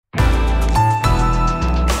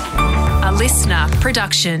listener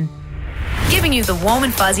production. Giving you the warm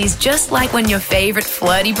and fuzzies just like when your favourite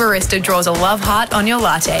flirty barista draws a love heart on your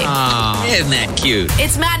latte. Oh, isn't that cute?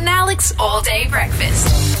 It's Matt and Alex All Day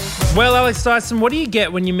Breakfast. Well, Alex Dyson, what do you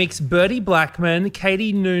get when you mix Bertie Blackman,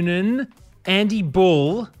 Katie Noonan, Andy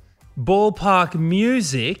Bull, ballpark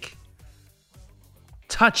music,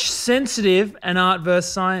 touch sensitive, and art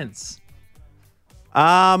versus science?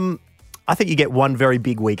 I think you get one very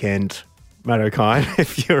big weekend, Matt O'Kine.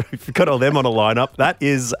 If you've got all them on a lineup,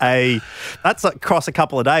 that's across a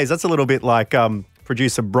couple of days. That's a little bit like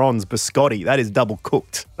producer Bronze biscotti. That is double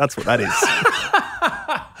cooked. That's what that is.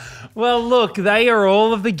 Well, look, they are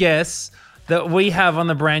all of the guests that we have on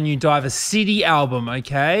the brand new Diver City album,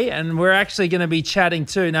 okay? And we're actually going to be chatting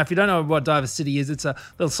too. Now, if you don't know what Diver City is, it's a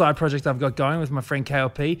little side project I've got going with my friend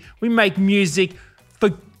KLP. We make music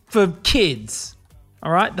for kids,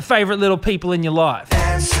 all right? The favourite little people in your life.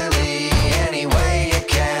 Dance silly any way you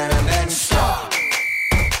can and then stop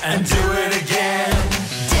and do it again.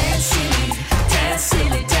 Dance silly, dance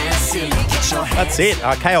silly, dance silly. Get your hands. That's it.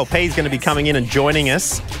 KLP is going to be coming in and joining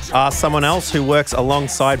us. Someone else who works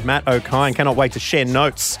alongside Matt O'Kine. Cannot wait to share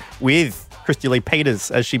notes with Christy Lee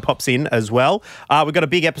Peters as she pops in as well. We've got a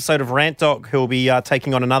big episode of Rant Doc who will be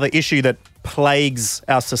taking on another issue that plagues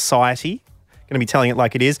our society. Going to be telling it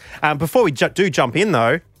like it is. Before we do jump in,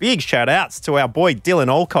 though, big shout-outs to our boy Dylan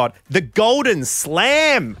Olcott. The Golden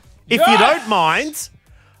Slam, if you don't mind,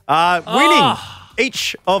 winning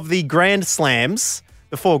each of the Grand Slams,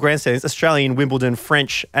 the 4 Grand Slams, Australian, Wimbledon,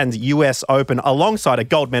 French and US Open, alongside a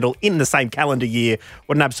gold medal in the same calendar year.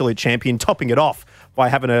 What an absolute champion, topping it off by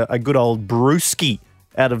having a good old brewski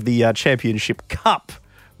out of the Championship Cup,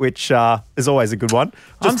 which is always a good one.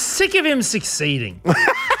 I'm sick of him succeeding.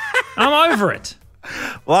 I'm over it.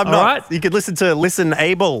 Well, I'm not. Right. You could listen to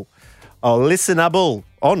Listenable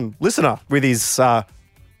on Listener with his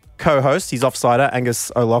co-host, his offsider,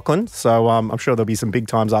 Angus O'Loughlin. So I'm sure there'll be some big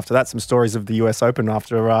times after that, some stories of the US Open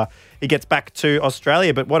after he gets back to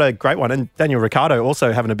Australia. But what a great one. And Daniel Ricciardo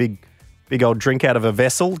also having a big old drink out of a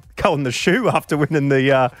vessel, going the shoe after winning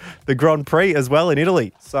the Grand Prix as well in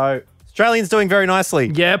Italy. So Australians doing very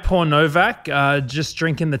nicely. Yeah, poor Novak, just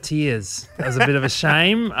drinking the tears. That was a bit of a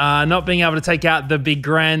shame. Not being able to take out the big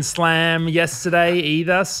Grand Slam yesterday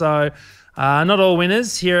either. So not all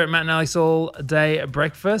winners here at Matt and Alex All Day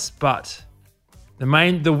Breakfast, but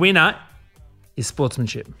the winner is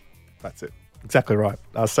sportsmanship. That's it. Exactly right.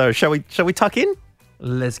 So shall we tuck in?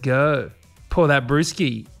 Let's go. Pour that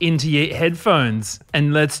brewski into your headphones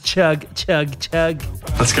and let's chug, chug, chug.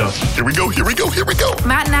 Let's go. Here we go.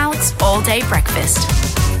 Matt and Alex All Day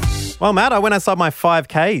Breakfast. Well, Matt, I went outside my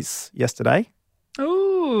 5Ks yesterday.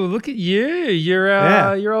 Oh, look at you.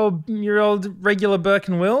 You're old regular Burke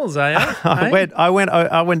and Wills, are you? I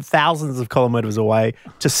went thousands of kilometres away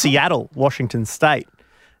to Seattle, Washington State.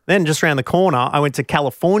 Then just around the corner, I went to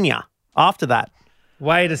California after that.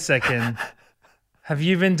 Wait a second. Have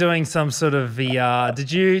you been doing some sort of VR?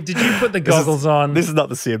 Did you put the goggles on? This is not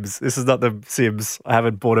the Sims. I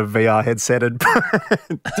haven't bought a VR headset and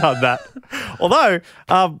done that. Although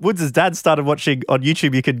Woods' dad started watching on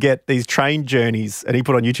YouTube, you could get these train journeys, and he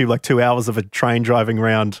put on YouTube like 2 hours of a train driving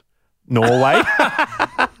around Norway.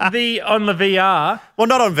 On the VR? Well,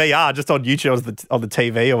 not on VR, just on YouTube, on the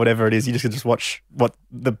TV or whatever it is. You just watch what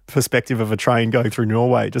the perspective of a train going through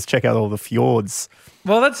Norway. Just check out all the fjords.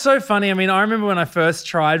 Well, that's so funny. I mean, I remember when I first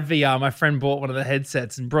tried VR, my friend bought one of the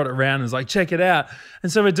headsets and brought it around and was like, check it out.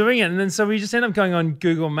 And so we're doing it. And then so we just end up going on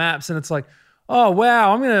Google Maps and it's like, oh,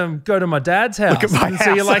 wow, I'm going to go to my dad's house. Look at my house.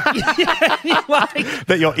 So you're like, you're like,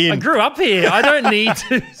 that you're in. I grew up here. I don't need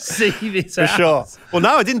to see this For house. sure. Well,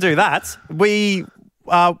 no, I didn't do that. We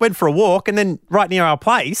went for a walk and then right near our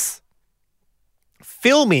place,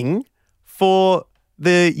 filming for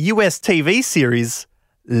the US TV series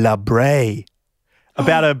La Brea,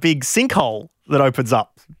 about a big sinkhole that opens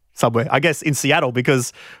up somewhere, I guess in Seattle,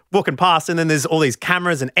 because walking past and then there's all these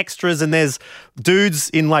cameras and extras and there's dudes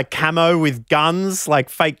in like camo with guns, like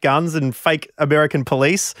fake guns and fake American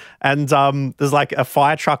police. And there's like a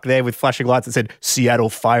fire truck there with flashing lights that said Seattle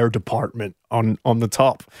Fire Department on the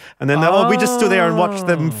top. And then we just stood there and watched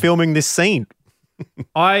them filming this scene.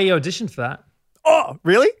 I auditioned for that. Oh,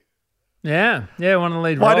 really? Yeah, one of the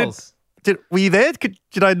lead roles. Were you there?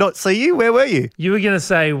 Did I not see you? Where were you? You were going to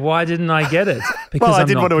say, why didn't I get it? Because Well, I I'm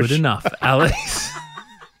didn't not want to good enough, Alex.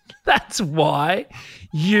 That's why,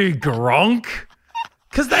 you gronk.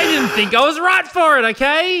 Because they didn't think I was right for it,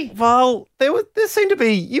 okay? Well, there seemed to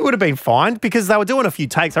be, you would have been fine because they were doing a few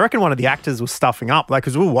takes. I reckon one of the actors was stuffing up, like,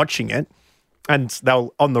 because we were watching it. and they were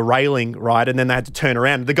on the railing, right? And then they had to turn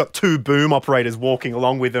around. They got 2 boom operators walking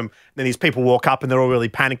along with them. Then these people walk up and they're all really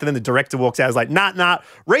panicked. And then the director walks out, is like, nah,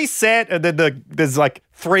 reset. And then there's like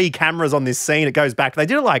 3 cameras on this scene. It goes back. They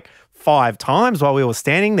did it like 5 times while we were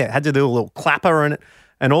standing there. Had to do a little clapper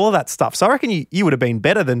and all of that stuff. So I reckon you would have been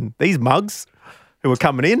better than these mugs who were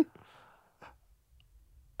coming in.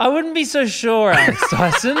 I wouldn't be so sure, Alex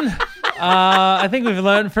Tyson. I think we've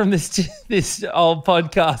learned from this old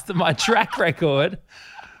podcast that my track record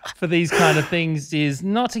for these kind of things is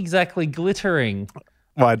not exactly glittering.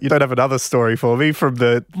 Right, you don't have another story for me from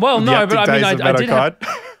the but I mean, I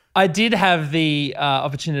I did have the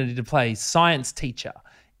opportunity to play science teacher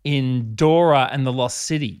in Dora and the Lost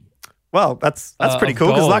City. Well, that's pretty cool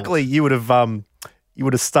because luckily you would have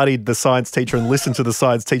studied the science teacher and listened to the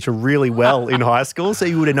science teacher really well in high school, so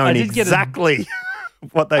you would have known exactly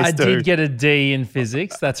what they do. I did get a D in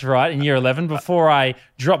physics, that's right, in year 11 before I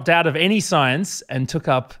dropped out of any science and took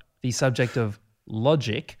up the subject of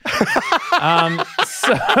logic. Look,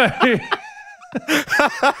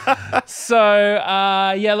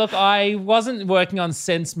 I wasn't working on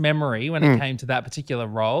sense memory when it came to that particular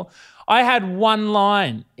role. I had one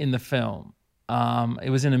line in the film. It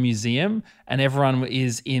was in a museum, and everyone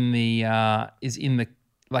is in the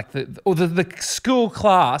school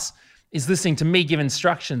class is listening to me give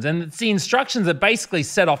instructions, and it's the instructions that basically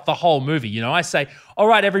set off the whole movie. You know, I say, all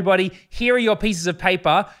right, everybody, here are your pieces of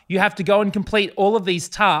paper. You have to go and complete all of these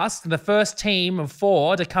tasks. The first team of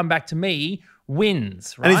 4 to come back to me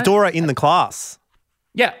wins, right? And is Dora in the class?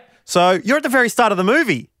 Yeah. So you're at the very start of the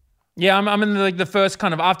movie. Yeah, I'm in the first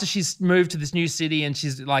kind of, after she's moved to this new city and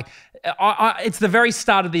she's like, it's the very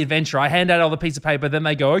start of the adventure. I hand out all the piece of paper, then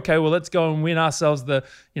they go, okay, well, let's go and win ourselves the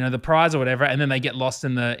prize or whatever, and then they get lost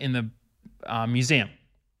in the museum.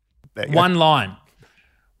 One line.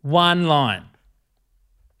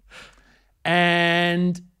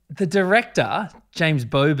 And the director, James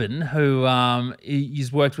Bobin, who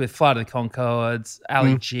he's worked with Flight of the Conchords,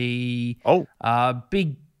 Ali G,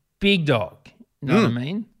 big dog, you know what I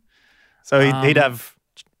mean? So he'd have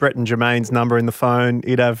Brett and Jermaine's number in the phone.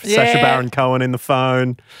 He'd have Sacha Baron Cohen in the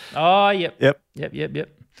phone. Oh, yep.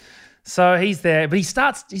 So he's there, but he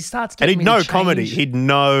starts getting and he'd me know to change. comedy. He'd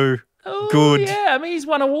know good. Yeah, I mean, he's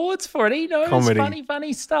won awards for it. He knows comedy.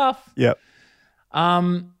 funny stuff. Yep.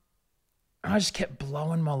 I just kept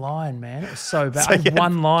blowing my line, man. It was so bad. I had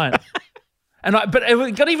one line. But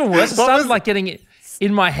it got even worse. I started getting it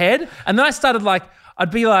in my head, and then I started I'd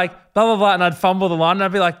be like, blah, blah, blah, and I'd fumble the line, and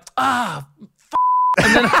I'd be like, and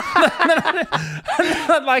then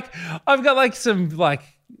I've got some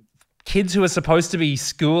kids who are supposed to be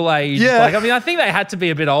school age. Yeah. I think they had to be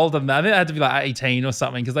a bit older than that. I think they had to be 18 or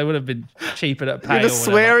something because they would have been cheaper to pay. You're just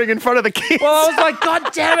swearing in front of the kids. Well, I was like,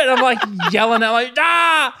 God damn it. I'm yelling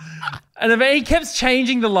at And then he kept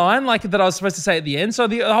changing the line that I was supposed to say at the end. So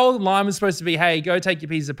the whole line was supposed to be, hey, go take your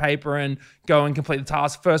piece of paper and go and complete the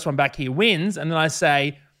task. First one back here wins. And then I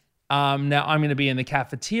say, now I'm going to be in the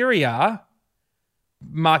cafeteria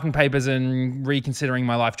marking papers and reconsidering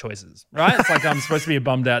my life choices, right? It's like I'm supposed to be a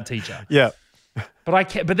bummed out teacher. Yeah.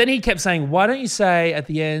 But then he kept saying, why don't you say at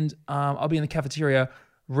the end, I'll be in the cafeteria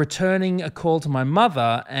returning a call to my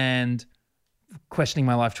mother and questioning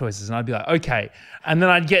my life choices. And I'd be like, okay. And then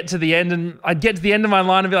I'd get to the end of my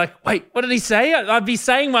line and be like, wait, what did he say? I'd be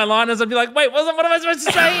saying my line as I'd be like, wait, what am I supposed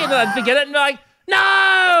to say? And then I'd forget it and be like,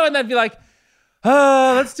 no. And they'd be like,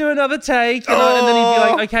 oh, let's do another take. And then he'd be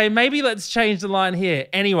like, okay, maybe let's change the line here.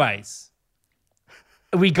 Anyways,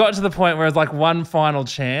 we got to the point where it was one final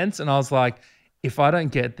chance. And I was like, if I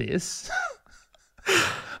don't get this,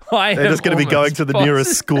 they're just going to be going to the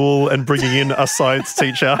nearest school and bringing in a science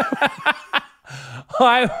teacher.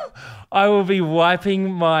 I will be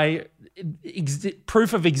wiping my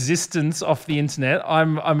proof of existence off the internet.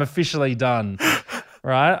 I'm officially done,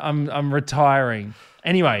 right? I'm retiring.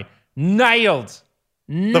 Anyway, nailed.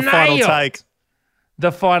 The final take.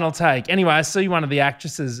 The final take. Anyway, I see one of the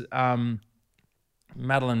actresses,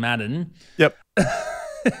 Madeline Madden. Yep.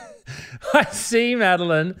 I see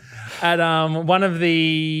Madeline at one of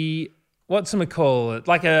the, call it,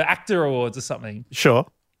 like a actor awards or something. Sure.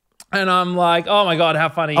 And I'm like, oh my God, how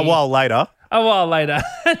funny. A while later. And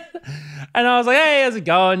I was like, hey, how's it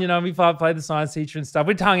going? We played the science teacher and stuff.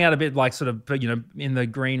 We'd hung out a bit in the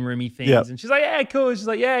green roomy things. Yep. And she's like, yeah, cool. She's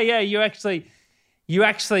like, yeah, you actually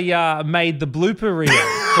made the blooper reel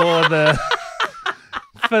for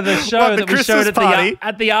the show that we showed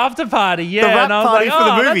at the after party. Yeah. The rap and I was party like, for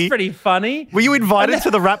the movie. That's pretty funny. Were you invited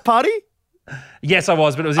to the rap party? Yes, I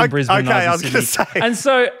was, but it was in Brisbane. Okay, I was going to say. And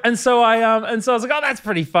so I was like, oh, that's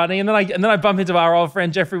pretty funny. And then I bump into our old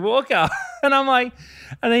friend Jeffrey Walker. And I'm like,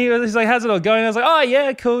 and he's like, how's it all going? I was like, oh,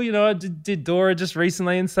 yeah, cool. You know, I did Dora just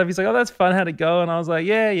recently and stuff. He's like, oh, that's fun. How'd it go? And I was like,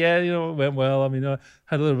 yeah, you know, it went well. I mean, I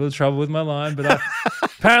had a little bit of trouble with my line, but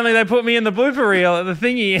apparently they put me in the blooper reel at the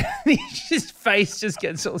thingy. And his face just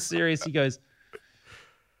gets all serious. He goes,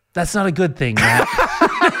 that's not a good thing, Matt.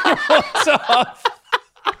 Walks off.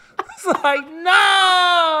 It's like,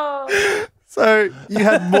 no. So you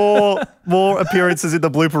had more appearances in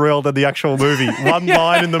the blooper reel than the actual movie. One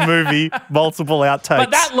line in the movie, multiple outtakes.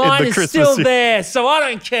 But that line is still there, so I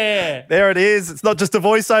don't care. There it is. It's not just a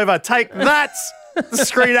voiceover. Take that, the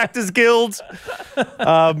Screen Actors Guild.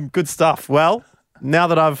 Good stuff. Well, now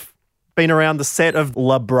that I've been around the set of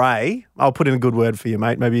La Brea, I'll put in a good word for you,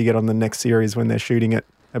 mate. Maybe you get on the next series when they're shooting it.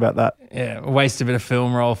 How about that? Yeah, waste a bit of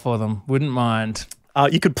film roll for them. Wouldn't mind.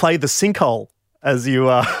 You could play the sinkhole as you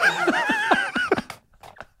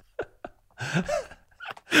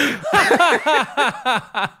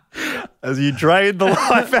as you drain the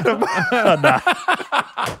life out of no.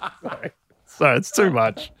 Sorry, it's too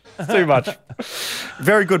much. It's too much.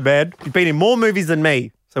 Very good, man. You've been in more movies than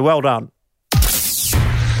me, so well done.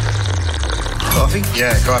 Coffee?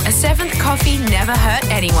 Yeah, coffee. A seventh coffee never hurt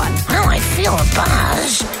anyone. Oh, I feel a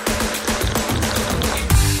buzz.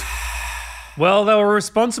 Well, they were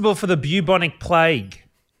responsible for the bubonic plague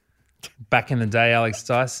back in the day, Alex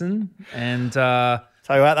Dyson. And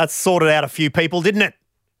Tell you what, that sorted out a few people, didn't it?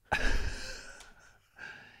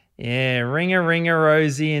 yeah, ringer,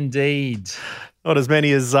 Rosie, indeed. Not as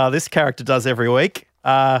many as this character does every week.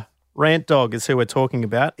 Rant Dog is who we're talking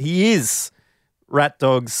about. He is Rat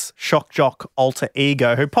Dog's shock jock alter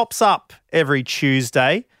ego who pops up every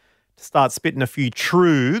Tuesday to start spitting a few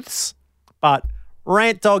truths. But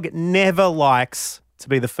Rant Dog never likes to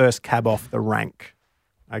be the first cab off the rank,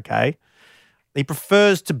 okay? He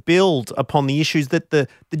prefers to build upon the issues that the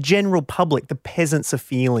general public, the peasants, are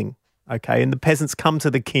feeling, okay? And the peasants come to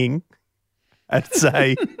the king and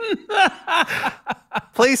say,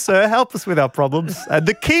 please, sir, help us with our problems. And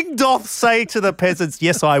the king doth say to the peasants,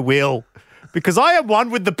 yes, I will, because I am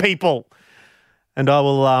one with the people. And I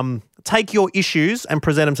will take your issues and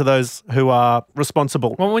present them to those who are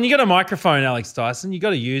responsible. Well, when you got a microphone, Alex Dyson, you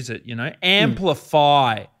got to use it, you know,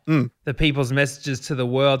 amplify the people's messages to the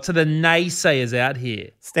world, to the naysayers out here.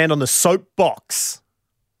 Stand on the soapbox.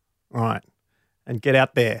 All right. And get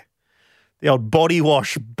out there. The old body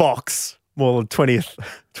wash box, more than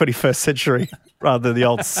 21st century, rather than the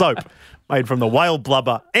old soap made from the whale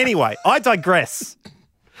blubber. Anyway, I digress.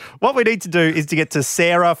 What we need to do is to get to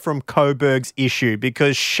Sarah from Coburg's issue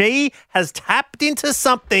because she has tapped into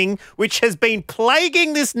something which has been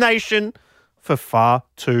plaguing this nation for far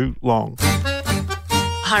too long.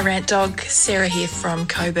 Hi, Rant Dog. Sarah here from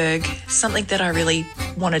Coburg. Something that I really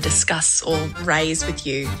want to discuss or raise with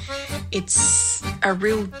you. It's a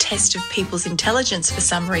real test of people's intelligence for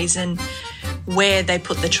some reason where they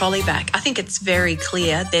put the trolley back. I think it's very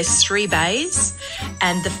clear. There's 3 bays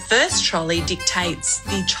and the first trolley dictates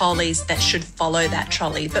the trolleys that should follow that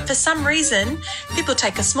trolley. But for some reason, people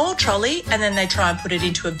take a small trolley and then they try and put it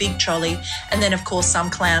into a big trolley. And then, of course, some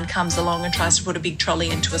clown comes along and tries to put a big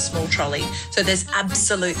trolley into a small trolley. So there's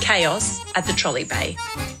absolute chaos at the trolley bay.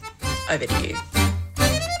 Over to you.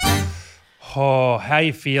 Oh, how are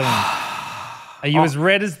you feeling? Are you as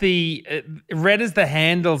red as the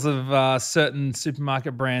handles of certain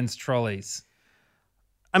supermarket brands' trolleys?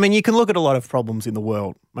 I mean, you can look at a lot of problems in the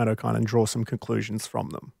world, Matt O'Kine, and draw some conclusions from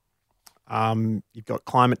them. You've got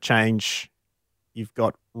climate change. You've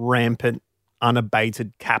got rampant,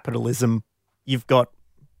 unabated capitalism. You've got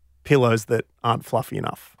pillows that aren't fluffy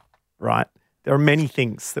enough, right? There are many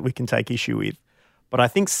things that we can take issue with. But I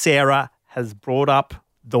think Sarah has brought up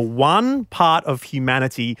the one part of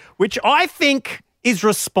humanity which I think is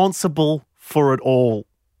responsible for it all.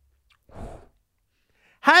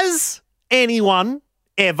 Has anyone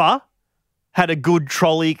ever had a good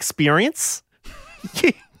trolley experience?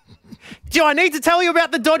 Do I need to tell you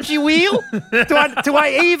about the dodgy wheel? Do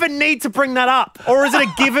I even need to bring that up? Or is it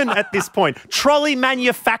a given at this point? Trolley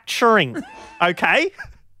manufacturing, okay?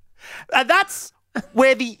 That's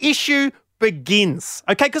where the issue begins,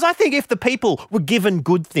 okay? Because I think if the people were given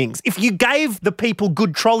good things, if you gave the people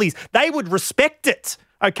good trolleys, they would respect it,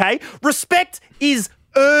 okay? Respect is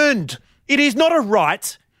earned. It is not a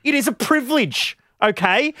right. It is a privilege,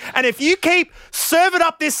 okay? And if you keep serving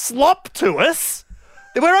up this slop to us,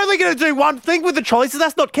 then we're only going to do one thing with the trolleys, so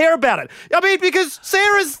that's not care about it. I mean, because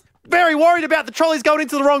Sarah's very worried about the trolleys going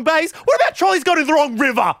into the wrong bays. What about trolleys going into the wrong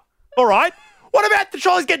river, all right? What about the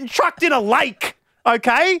trolleys getting trucked in a lake?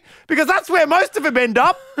 Okay? Because that's where most of them end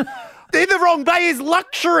up. In the wrong bay is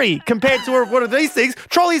luxury compared to one of these things.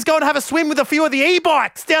 Trolley's going to have a swim with a few of the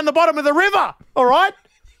e-bikes down the bottom of the river, all right?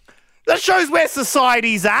 That shows where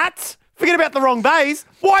society's at. Forget about the wrong bays.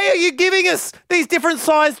 Why are you giving us these different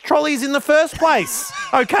sized trolleys in the first place,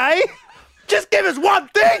 okay? Just give us one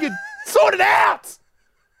thing and sort it out,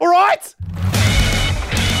 all right?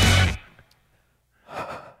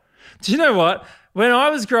 Do you know what? When I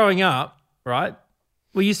was growing up, right,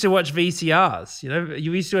 we used to watch VCRs. You know,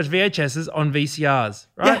 you used to watch VHSs on VCRs,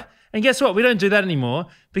 right? Yeah. And guess what? We don't do that anymore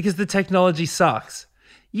because the technology sucks.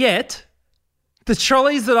 Yet, the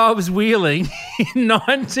trolleys that I was wheeling in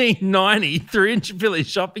 1990 through Inchville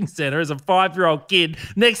Shopping Centre as a 5-year-old kid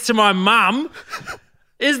next to my mum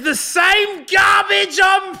is the same garbage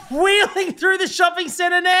I'm wheeling through the shopping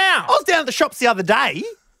centre now. I was down at the shops the other day,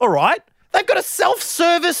 all right? They've got a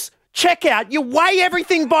self-service checkout. You weigh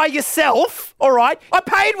everything by yourself, all right? I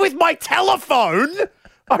paid with my telephone,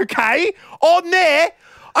 okay? On there,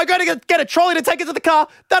 I got to get a trolley to take it to the car.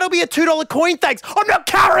 That'll be a $2 coin, thanks. I'm not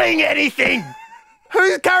carrying anything.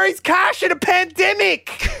 Who carries cash in a pandemic?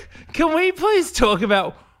 Can we please talk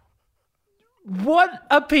about what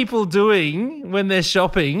are people doing when they're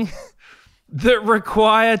shopping that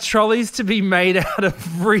require trolleys to be made out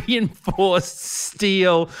of reinforced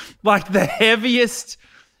steel, like the heaviest,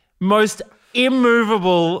 most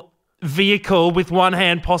immovable vehicle with one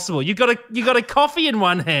hand possible? You got a coffee in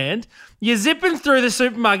one hand. You're zipping through the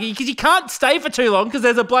supermarket because you can't stay for too long because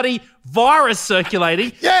there's a bloody virus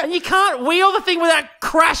circulating. Yeah. And you can't wheel the thing without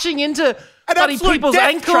crashing into An bloody absolute people's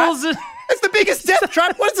death ankles. trap. It's the biggest death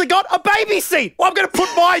trap. What has it got? A baby seat. Well, I'm going to put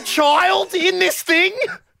my child in this thing?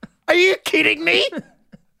 Are you kidding me?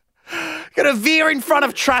 Going to veer in front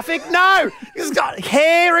of traffic? No. It's got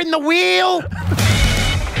hair in the wheel.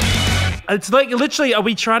 It's like literally, are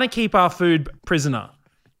we trying to keep our food prisoner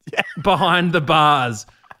behind the bars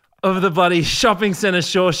of the bloody shopping centre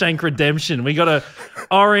Shawshank Redemption? We got a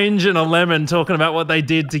orange and a lemon talking about what they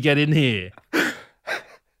did to get in here.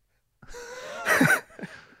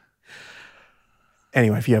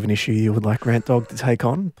 Anyway, if you have an issue you would like Rant Dog to take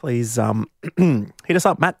on, please hit us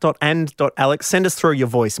up, matt.and.alex. Send us through your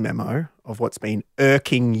voice memo of what's been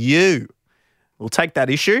irking you. We'll take that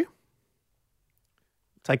issue,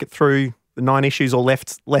 take it through the 9 issues or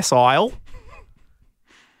less aisle.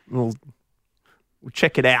 We'll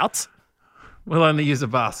check it out. We'll only use a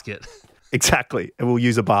basket. Exactly. And we'll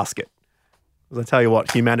use a basket. Because I tell you what,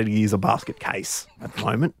 humanity is a basket case at the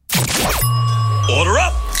moment. Order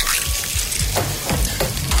up!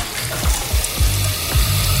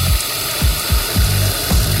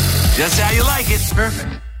 Just how you like it.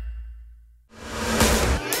 Perfect.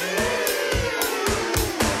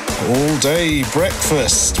 All day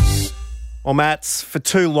breakfast. Well, Mats, for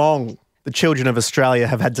too long, the children of Australia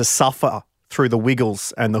have had to suffer through the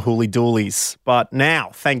Wiggles and the Hooly Doolies. But now,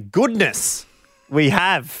 thank goodness, we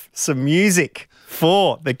have some music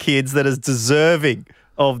for the kids that is deserving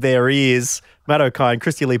of their ears. Matt O'Kine and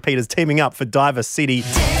Christy Lee Peters teaming up for Diver City.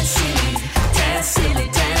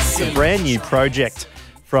 A brand new project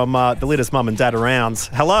from the littest mum and dad around.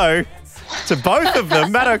 Hello to both of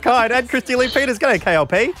them, Matt O'Kine and Christy Lee Peters. G'day,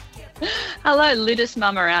 KLP. Hello, littest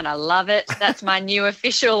mum around. I love it. That's my new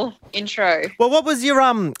official intro. Well, what was your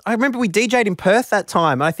I remember we DJ'd in Perth that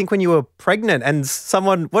time. I think when you were pregnant, and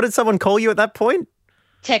what did someone call you at that point?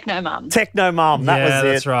 Techno mum. Techno mum. That was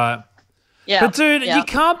it. That's right. Yeah. But dude, yeah.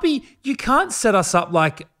 you can't set us up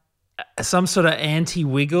like some sort of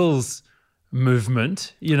anti-Wiggles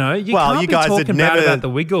movement, you know? You Well, can't you be guys talking had bad never- about the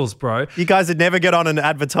Wiggles, bro. You guys would never get on and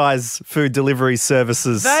advertise food delivery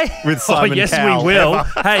services with Simon yes, Cowell, we will.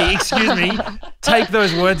 ever. Hey, excuse me. Take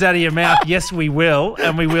those words out of your mouth. Yes, we will,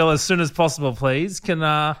 and we will as soon as possible, please. Can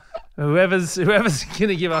whoever's going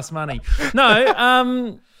to give us money?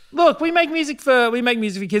 No. Look, we make music for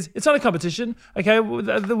kids. It's not a competition, okay?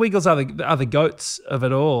 The Wiggles are the goats of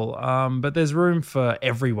it all, but there's room for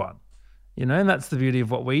everyone, you know, and that's the beauty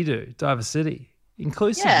of what we do, Diversity,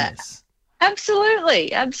 inclusiveness. Yeah,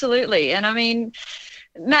 absolutely. And I mean,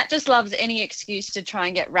 Matt just loves any excuse to try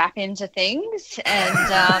and get rap into things, and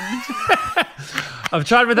I've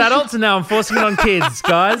tried with adults, and now I'm forcing it on kids,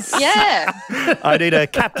 guys. yeah, I need a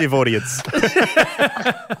captive audience.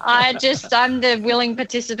 I'm the willing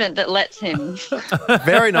participant that lets him.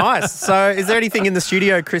 Very nice. So is there anything in the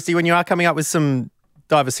studio, Christy, when you are coming up with some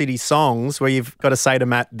Diversity songs where you've got to say to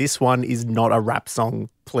Matt, this one is not a rap song,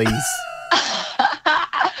 please?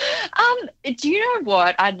 Do you know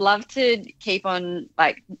what? I'd love to keep on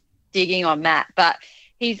like digging on Matt, but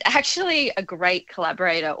he's actually a great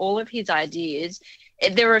collaborator. All of his ideas,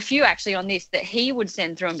 there were a few actually on this that he would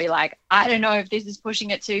send through and be like, I don't know if this is pushing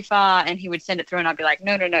it too far. And he would send it through and I'd be like,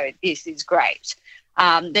 no, this is great.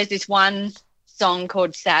 There's this one song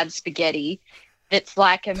called Sad Spaghetti that's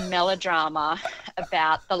like a melodrama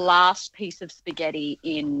about the last piece of spaghetti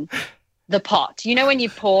in the pot. You know when you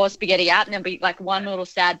pour spaghetti out and there'll be like one little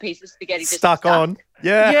sad piece of spaghetti just Stuck on.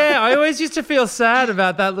 Yeah. Yeah, I always used to feel sad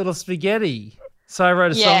about that little spaghetti. So I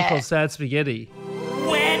wrote a song called Sad Spaghetti.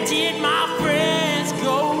 Where did my friends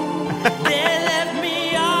go? They left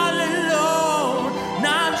me all alone.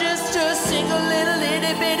 Now I'm just a single little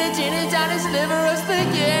itty bitty teeny tiny sliver of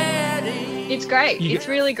spaghetti. It's great. It's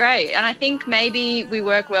really great. And I think maybe we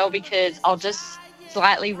work well because I'll just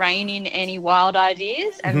slightly rein in any wild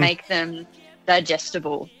ideas and make them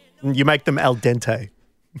digestible. You make them al dente.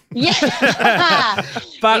 Yeah.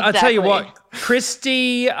 But I'll tell you Exactly. what,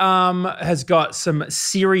 Christy has got some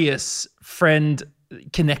serious friend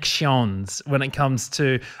connections when it comes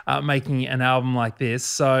to making an album like this.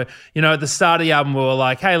 So, you know, at the start of the album, we were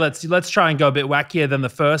like, hey, let's try and go a bit wackier than the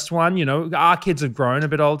first one. You know, our kids have grown a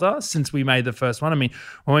bit older since we made the first one. I mean,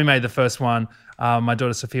 when we made the first one, my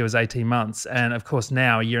daughter Sophia was 18 months. And of course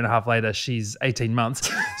now, a year and a half later, she's 18 months.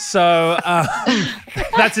 So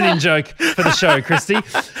that's an in-joke for the show, Christy.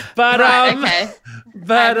 But, Right, okay.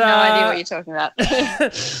 But, I have no idea what you're talking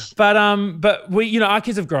about. but we, you know, our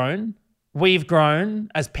kids have grown. We've grown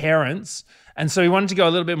as parents. And so we wanted to go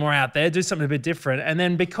a little bit more out there, do something a bit different. And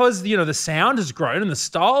then because, you know, the sound has grown and the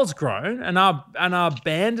style's grown and our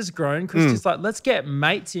band has grown, Christy's like, let's get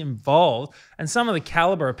mates involved. And some of the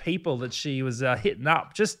caliber of people that she was hitting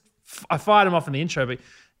up, I fired them off in the intro, but,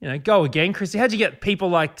 you know, go again, Christy. How'd you get people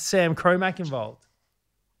like Sam Cromack involved?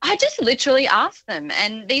 I just literally asked them.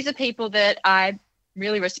 And these are people that I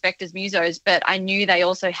really respect as musos, but I knew they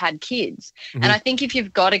also had kids. And I think if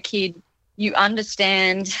you've got a kid, you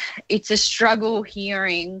understand it's a struggle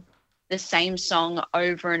hearing the same song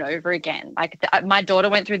over and over again. Like my daughter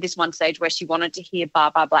went through this one stage where she wanted to hear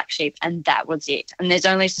Bar Bar Black Sheep and that was it. And there's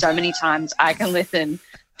only so many times I can listen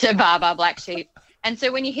to Bar Bar Black Sheep. And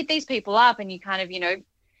so when you hit these people up and you kind of, you know,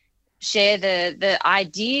 share the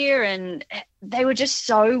idea, and they were just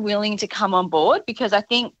so willing to come on board, because I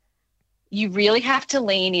think you really have to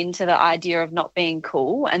lean into the idea of not being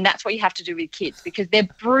cool. And that's what you have to do with kids, because they're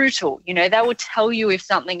brutal. You know, they will tell you if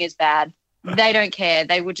something is bad. They don't care.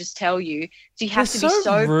 They will just tell you. So you have to be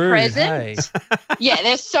so rude, present. hey? Yeah,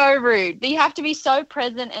 they're so rude. But you have to be so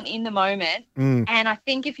present and in the moment. And I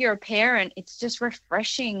think if you're a parent, it's just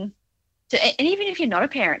refreshing and even if you're not a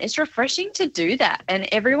parent, it's refreshing to do that. And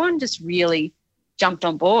everyone just really jumped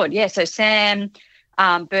on board. Yeah, so Sam,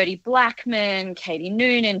 Bertie Blackman, Katie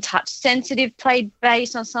Noonan, Touch Sensitive played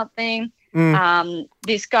bass on something.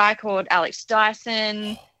 This guy called Alex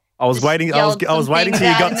Dyson. I was waiting. I was waiting till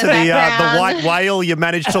you got to the white whale you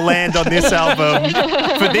managed to land on this album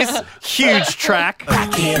for this huge track.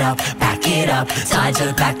 Back it up, time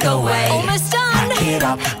to back away. Almost done. Back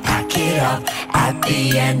it up at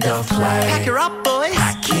the end of play. Pack her up, boys.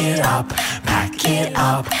 Pack it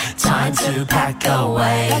up, time to pack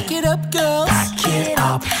away. Pack it up, girls. Pack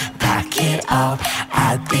it up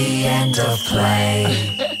at the end of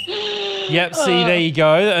play. Yep, see, there you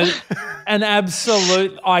go. An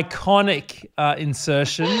absolute iconic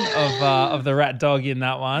insertion of the rat dog in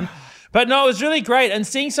that one. But no, it was really great. And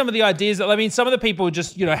seeing some of the ideas that, I mean, some of the people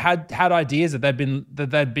just, you know, had ideas that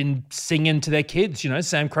they'd been singing to their kids. You know,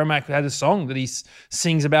 Sam Cromack had a song that he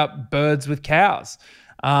sings about birds with cows.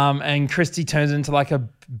 And Christy turns into like a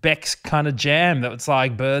Beck's kind of jam that was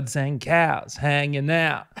like birds and cows hanging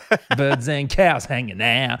out, birds and cows hanging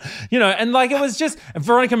out, you know, and like it was just,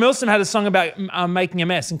 Veronica Milsom had a song about making a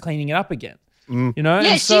mess and cleaning it up again, you know,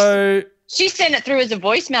 Yeah, and so... She sent it through as a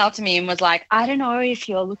voicemail to me and was like, I don't know if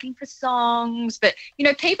you're looking for songs, but, you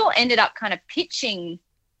know, people ended up kind of pitching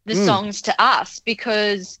the songs to us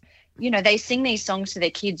because, you know, they sing these songs to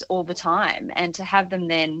their kids all the time, and to have them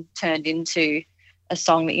then turned into a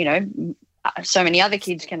song that, you know, so many other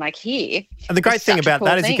kids can like hear. And the great thing about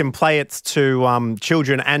that is you can play it to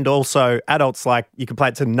children and also adults. Like you can play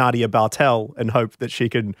it to Nadia Bartel and hope that she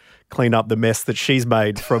can clean up the mess that she's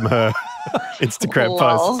made from her Instagram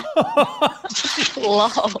posts.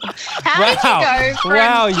 Lol. How did you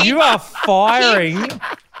go from you are firing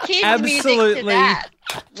kids absolutely music to that?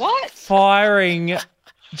 What? firing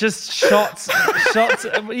just shots.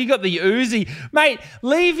 You got the Uzi. Mate,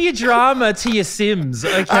 leave your drama to your Sims,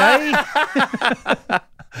 okay?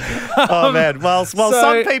 Oh, man. Well,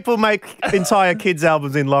 some people make entire kids'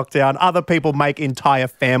 albums in lockdown. Other people make entire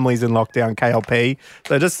families in lockdown, KLP.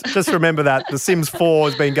 So just remember that. The Sims 4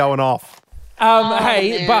 has been going off.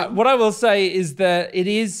 Hey, but what I will say is that it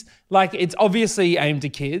is like it's obviously aimed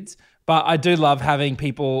at kids, but I do love having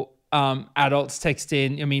people, adults text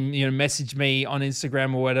in. I mean, message me on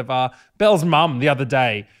Instagram or whatever. Belle's mum the other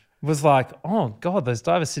day was like, "Oh God, those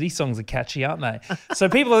Diver City songs are catchy, aren't they?" So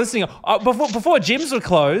people are listening. Before gyms were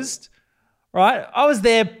closed, right? I was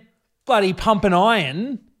there, bloody pumping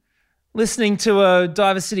iron, listening to a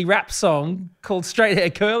Diver City rap song called "Straight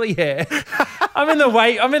Hair, Curly Hair." I'm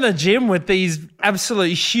in the gym with these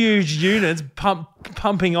absolutely huge units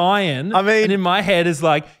pumping iron. I mean, and in my head is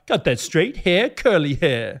like, got that straight hair, curly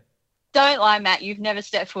hair. Don't lie, Matt. You've never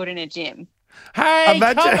stepped foot in a gym. Hey,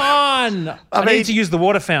 come on. I need to use the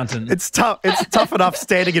water fountain. It's tough. It's tough enough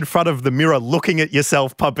standing in front of the mirror looking at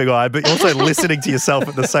yourself pumping iron, but also listening to yourself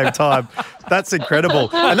at the same time. That's incredible.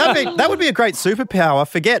 And that would be a great superpower.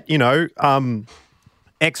 Forget,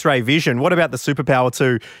 X-ray vision. What about the superpower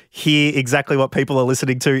to hear exactly what people are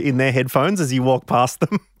listening to in their headphones as you walk past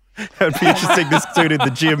them? It would be interesting to student in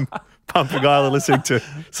the gym pumping iron listening to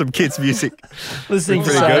some kids' music. Listening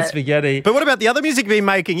to spaghetti. But what about the other music you've been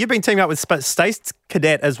making? You've been teaming up with Stace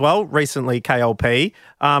Cadet as well recently, KLP.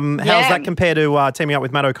 How's that compared to teaming up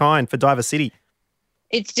with Matt O'Kine for Diver City?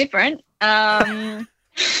 It's different. No,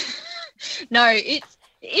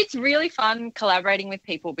 it's really fun collaborating with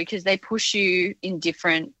people because they push you in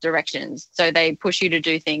different directions. So they push you to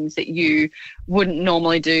do things that you wouldn't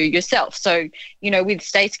normally do yourself. So, with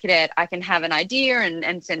Stace Cadet, I can have an idea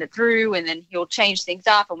and send it through, and then he'll change things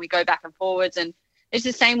up and we go back and forwards. And it's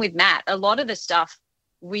the same with Matt. A lot of the stuff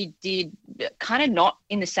we did kind of not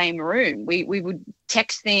in the same room. We would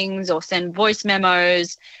text things or send voice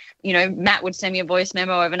memos. Matt would send me a voice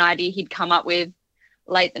memo of an idea he'd come up with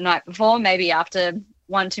late the night before, maybe after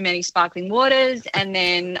one too many sparkling waters, and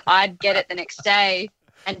then I'd get it the next day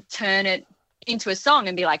and turn it into a song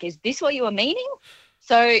and be like, is this what you were meaning?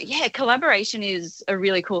 So, yeah, collaboration is a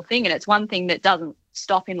really cool thing, and it's one thing that doesn't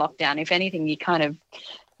stop in lockdown. If anything, you kind of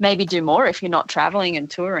maybe do more if you're not traveling and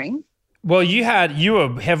touring. Well, you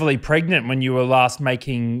were heavily pregnant when you were last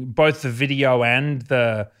making both the video and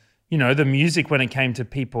the music when it came to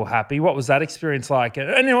People Happy. What was that experience like?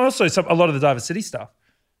 And also a lot of the Diver City stuff.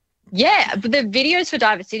 Yeah, but the videos for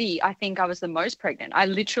Diver City, I think I was the most pregnant. I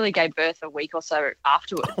literally gave birth a week or so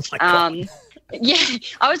afterwards. Oh my God. Yeah,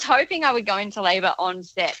 I was hoping I would go into labour on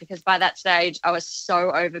set because by that stage I was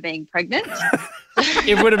so over being pregnant.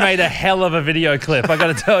 It would have made a hell of a video clip, I got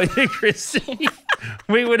to tell you, Chrissy.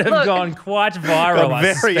 We would have gone quite viral.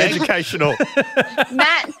 Very educational.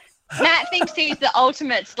 Matt thinks he's the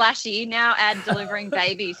ultimate slashy. Now add delivering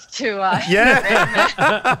babies to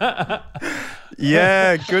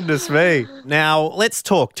Yeah, goodness me. Now, let's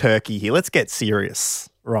talk turkey here. Let's get serious,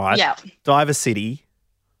 right? Yeah. Diver City,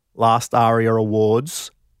 last ARIA Awards,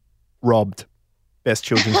 robbed. Best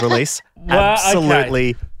children's release. Well,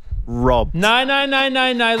 absolutely robbed. No.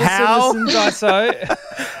 Listen, Daiso.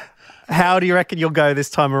 How do you reckon you'll go this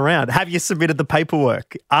time around? Have you submitted the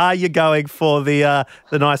paperwork? Are you going for the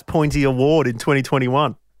nice pointy award in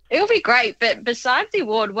 2021? It'll be great, but besides the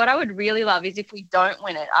award, what I would really love is if we don't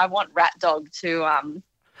win it, I want Rat Dog to do a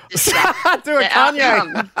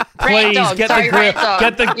Kanye. Please get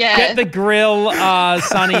the grill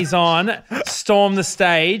sunnies on, storm the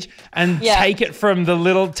stage, and take it from the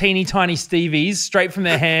little teeny tiny Stevies straight from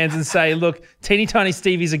their hands and say, "Look, teeny tiny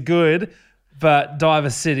Stevies are good, but Diver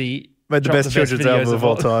City." Made the best children's album of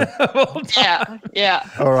all time. Yeah.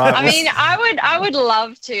 All right. I mean, I would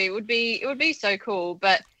love to. It would be so cool.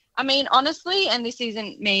 But I mean, honestly, and this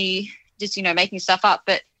isn't me just making stuff up,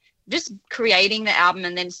 but just creating the album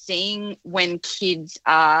and then seeing when kids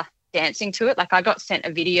are dancing to it. Like I got sent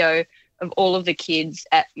a video of all of the kids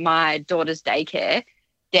at my daughter's daycare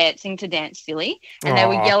dancing to Dance Silly, and they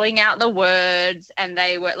were yelling out the words, and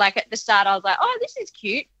they were like at the start I was like, oh, this is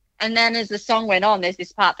cute. And then as the song went on, there's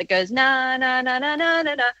this part that goes, na, na, na, na, na,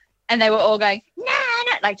 na, na. And they were all going, na,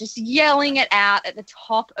 na, like just yelling it out at the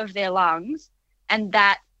top of their lungs. And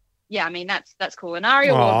that's cool. An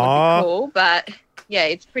ARIA award would be cool, but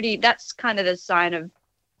yeah, that's kind of the sign of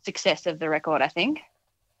success of the record, I think.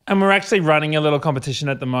 And we're actually running a little competition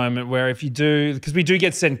at the moment where if you do, because we do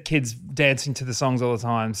get sent kids dancing to the songs all the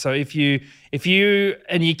time. So if you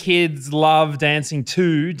and your kids love dancing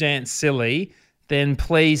to Dance Silly, then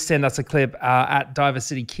please send us a clip at Diver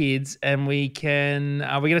City Kids, and we're going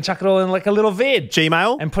to chuck it all in like a little vid.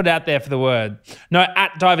 Gmail? And put it out there for the word. No,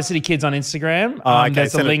 at Diver City Kids on Instagram. Okay,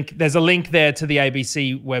 There's a link there to the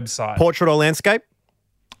ABC website. Portrait or landscape?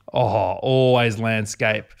 Oh, always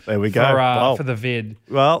landscape. There we go. For the vid.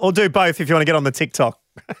 Well, or do both if you want to get on the TikTok.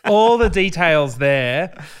 All the details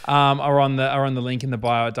there are on the link in the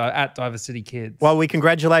bio at Diver City Kids. Well, we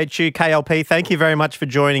congratulate you, KLP. Thank you very much for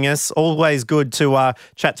joining us. Always good to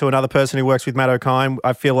chat to another person who works with Matt O'Kine.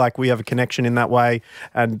 I feel like we have a connection in that way.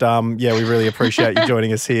 And, we really appreciate you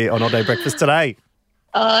joining us here on All Day Breakfast today.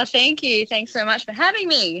 Oh, thank you. Thanks so much for having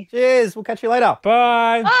me. Cheers. We'll catch you later.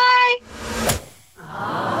 Bye. Bye.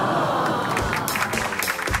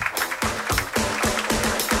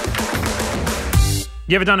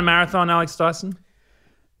 You ever done a marathon, Alex Dyson?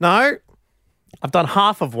 No, I've done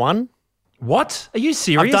half of one. What? Are you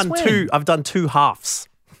serious? I've done two halves.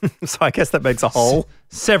 So I guess that makes a whole.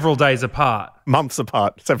 Several days apart.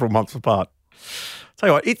 Several months apart. Tell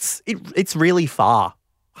you what, it's really far.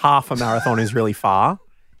 Half a marathon is really far.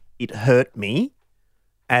 It hurt me.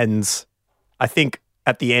 And I think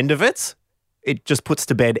at the end of it, it just puts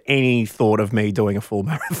to bed any thought of me doing a full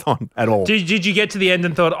marathon at all. Did you get to the end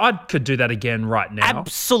and thought, I could do that again right now?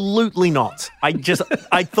 Absolutely not. I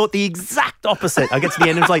thought the exact opposite. I get to the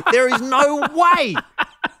end and it's like, there is no way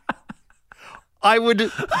I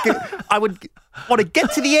would want to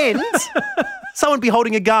get to the end, someone be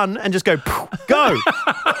holding a gun and just go, go.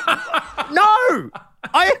 No.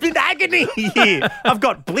 I am in agony here. I've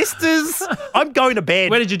got blisters. I'm going to bed.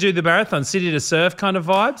 Where did you do the marathon? City to surf kind of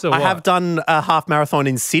vibes, or what? I have done a half marathon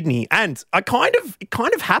in Sydney, and it kind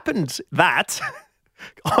of happened that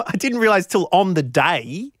I didn't realise till on the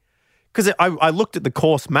day, because I looked at the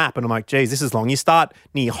course map and I'm like, geez, this is long. You start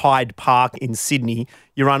near Hyde Park in Sydney,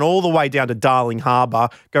 you run all the way down to Darling Harbour,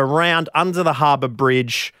 go round under the Harbour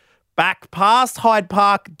Bridge, back past Hyde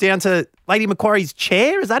Park down to Lady Macquarie's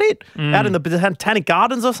Chair, is that it? Out in the Botanic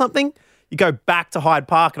Gardens or something? You go back to Hyde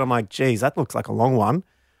Park and I'm like, geez, that looks like a long one.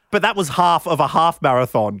 But that was half of a half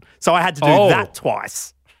marathon. So I had to do that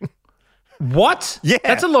twice. What? Yeah.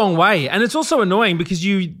 That's a long way. And it's also annoying because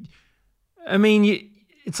it's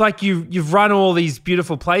like you've run all these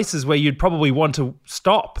beautiful places where you'd probably want to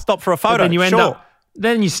stop. Stop for a photo, but then you end up...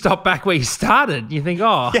 Then you stop back where you started. You think,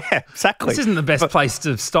 yeah, exactly. This isn't the best place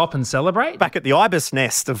to stop and celebrate. Back at the ibis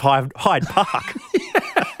nest of Hyde Park.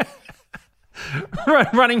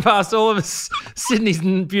 Running past all of Sydney's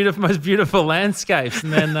most beautiful landscapes.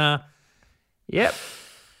 And then,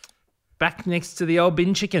 back next to the old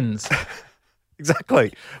bin chickens.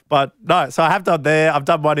 Exactly. But no, so I have done there. I've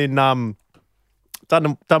done one in done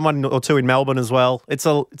one or two in Melbourne as well. It's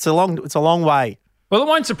a long way. Well, it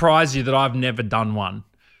won't surprise you that I've never done one,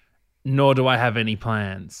 nor do I have any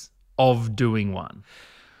plans of doing one.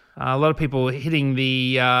 A lot of people hitting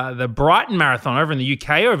the Brighton Marathon over in the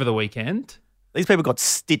UK over the weekend. These people got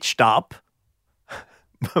stitched up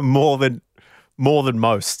more than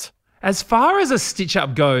most. As far as a stitch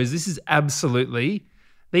up goes, this is absolutely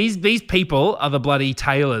these people are the bloody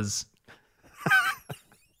tailors.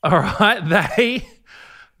 All right,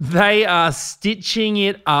 they are stitching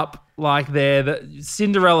it up like they're the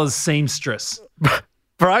Cinderella's seamstress.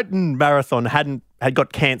 Brighton Marathon had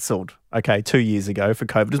got cancelled, 2 years ago for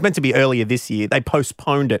COVID. It was meant to be earlier this year. They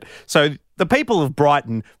postponed it. So the people of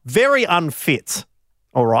Brighton, very unfit,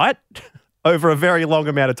 all right, over a very long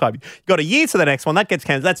amount of time. You've got a year to the next one. That gets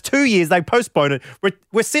cancelled. That's 2 years. They postponed it.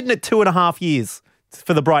 We're sitting at 2.5 years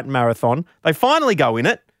for the Brighton Marathon. They finally go in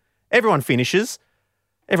it. Everyone finishes.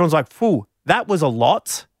 Everyone's like, phew, that was a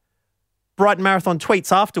lot. Brighton Marathon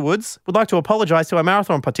tweets afterwards, would like to apologise to our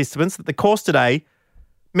marathon participants that the course today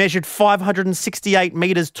measured 568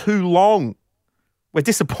 metres too long. We're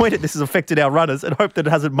disappointed this has affected our runners and hope that it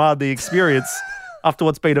hasn't marred the experience after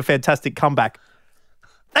what's been a fantastic comeback.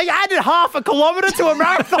 They added half a kilometre to a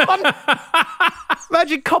marathon.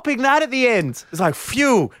 Imagine copying that at the end. It's like,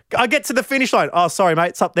 phew, I get to the finish line. Oh, sorry,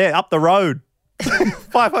 mate, it's up there, up the road.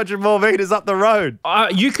 500 more metres up the road.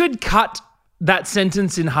 You could cut that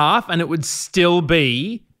sentence in half and it would still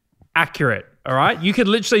be accurate, all right? You could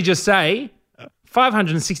literally just say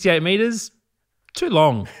 568 metres, too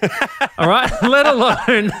long, all right? Let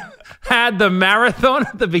alone had the marathon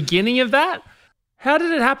at the beginning of that. How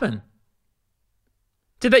did it happen?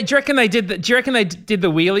 Do you reckon they did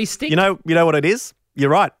the wheelie stick? You know what it is?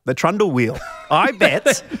 You're right, the trundle wheel. I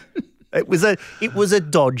bet it was a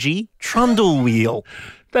dodgy trundle wheel.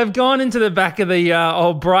 They've gone into the back of the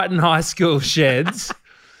old Brighton High School sheds,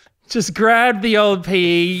 just grabbed the old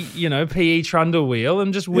PE trundle wheel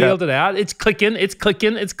and just wheeled it out. It's clicking.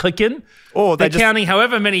 Or they're counting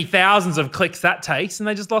however many thousands of clicks that takes, and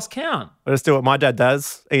they just lost count. Let's do what my dad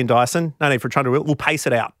does, Ian Dyson. No need for a trundle wheel. We'll pace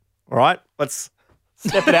it out. All right? Let's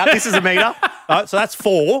step it out. This is a metre. All right, so that's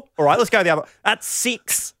 4. All right, let's go the other. That's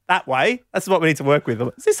 6 that way. That's what we need to work with.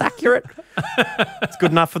 Is this accurate? It's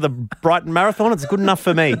good enough for the Brighton Marathon. It's good enough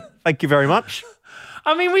for me. Thank you very much.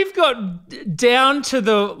 I mean, we've got down to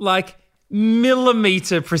the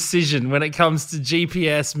millimeter precision when it comes to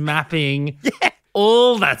GPS mapping,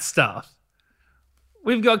 all that stuff.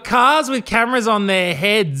 We've got cars with cameras on their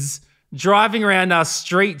heads driving around our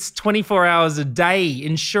streets 24 hours a day,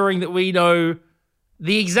 ensuring that we know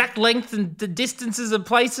the exact length and the distances of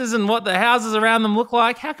places and what the houses around them look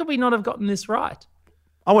like. How could we not have gotten this right?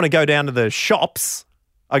 I want to go down to the shops.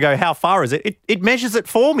 I go, how far is it? It measures it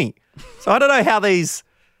for me. So I don't know how these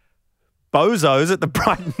bozos at the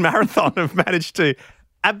Brighton Marathon have managed to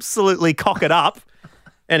absolutely cock it up.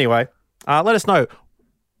 Anyway, let us know.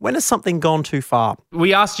 When has something gone too far?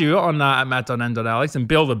 We asked you on at matt.n.alex, and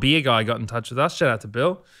Bill, the beer guy, got in touch with us. Shout out to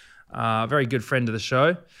Bill. Very good friend of the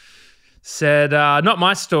show. Said, not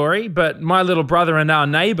my story, but my little brother and our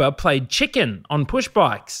neighbour played chicken on push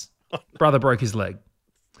bikes. Brother broke his leg.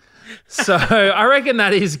 So I reckon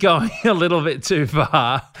that is going a little bit too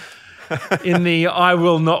far in the I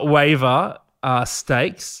will not waver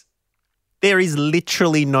stakes. There is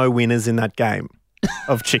literally no winners in that game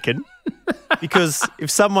of chicken because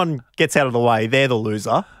if someone gets out of the way, they're the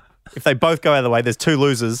loser. If they both go out of the way, there's two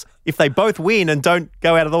losers. If they both win and don't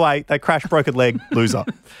go out of the way, they crash, broken leg, loser.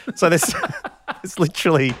 So there's it's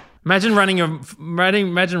literally... Imagine running a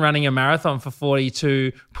marathon for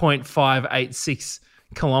 42.586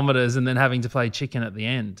 kilometers and then having to play chicken at the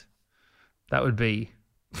end. That would be...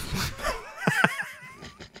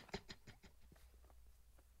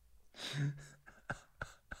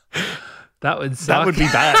 That would suck. That would be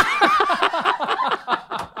bad.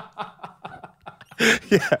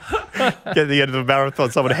 Yeah. Get to the end of the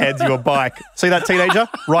marathon, someone hands you a bike. See that teenager?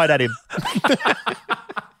 Ride at him.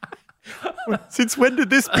 Since when did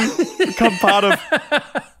this become part of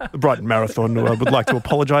the Brighton Marathon? I would like to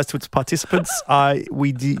apologise to its participants.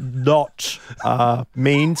 We did not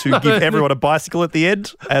mean to give everyone a bicycle at the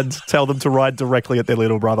end and tell them to ride directly at their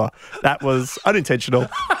little brother. That was unintentional,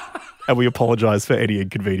 and we apologise for any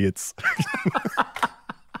inconvenience.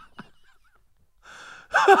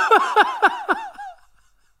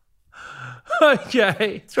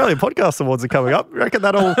 Okay. Australian Podcast Awards are coming up. You reckon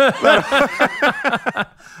that'll...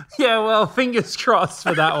 Yeah, well, fingers crossed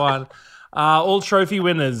for that one. All trophy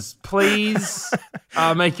winners, please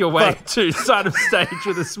make your way to side of stage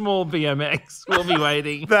with a small BMX. We'll be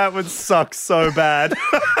waiting. That would suck so bad.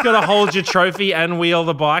 Got to hold your trophy and wheel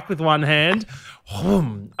the bike with one hand.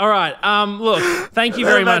 All right. Look, thank you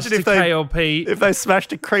very much to KLP. If they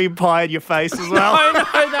smashed a cream pie in your face as well.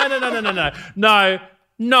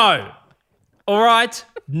 No. All right?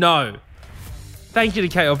 No. Thank you to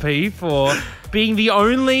KLP for being the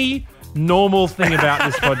only normal thing about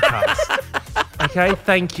this podcast. Okay?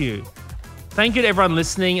 Thank you. Thank you to everyone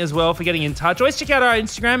listening as well for getting in touch. Always check out our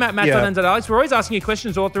Instagram at matt.n.alex. We're always asking you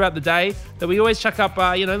questions all throughout the day that we always chuck up,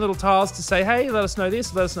 little tiles to say, hey, let us know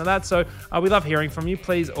this, let us know that. So we love hearing from you.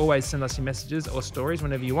 Please always send us your messages or stories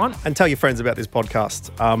whenever you want. And tell your friends about this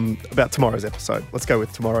podcast, about tomorrow's episode. Let's go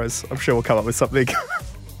with tomorrow's. I'm sure we'll come up with something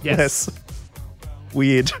less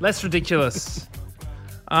weird. Less ridiculous.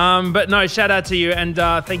 But no, shout out to you and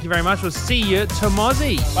thank you very much. We'll see you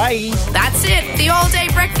tomorrow. Bye. That's it. The all-day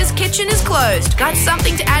breakfast kitchen is closed. Got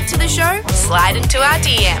something to add to the show? Slide into our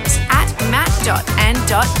DMs at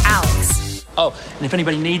matt.n.alex. Oh, and if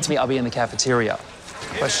anybody needs me, I'll be in the cafeteria,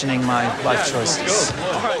 questioning my life choices.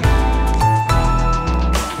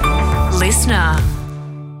 Listener.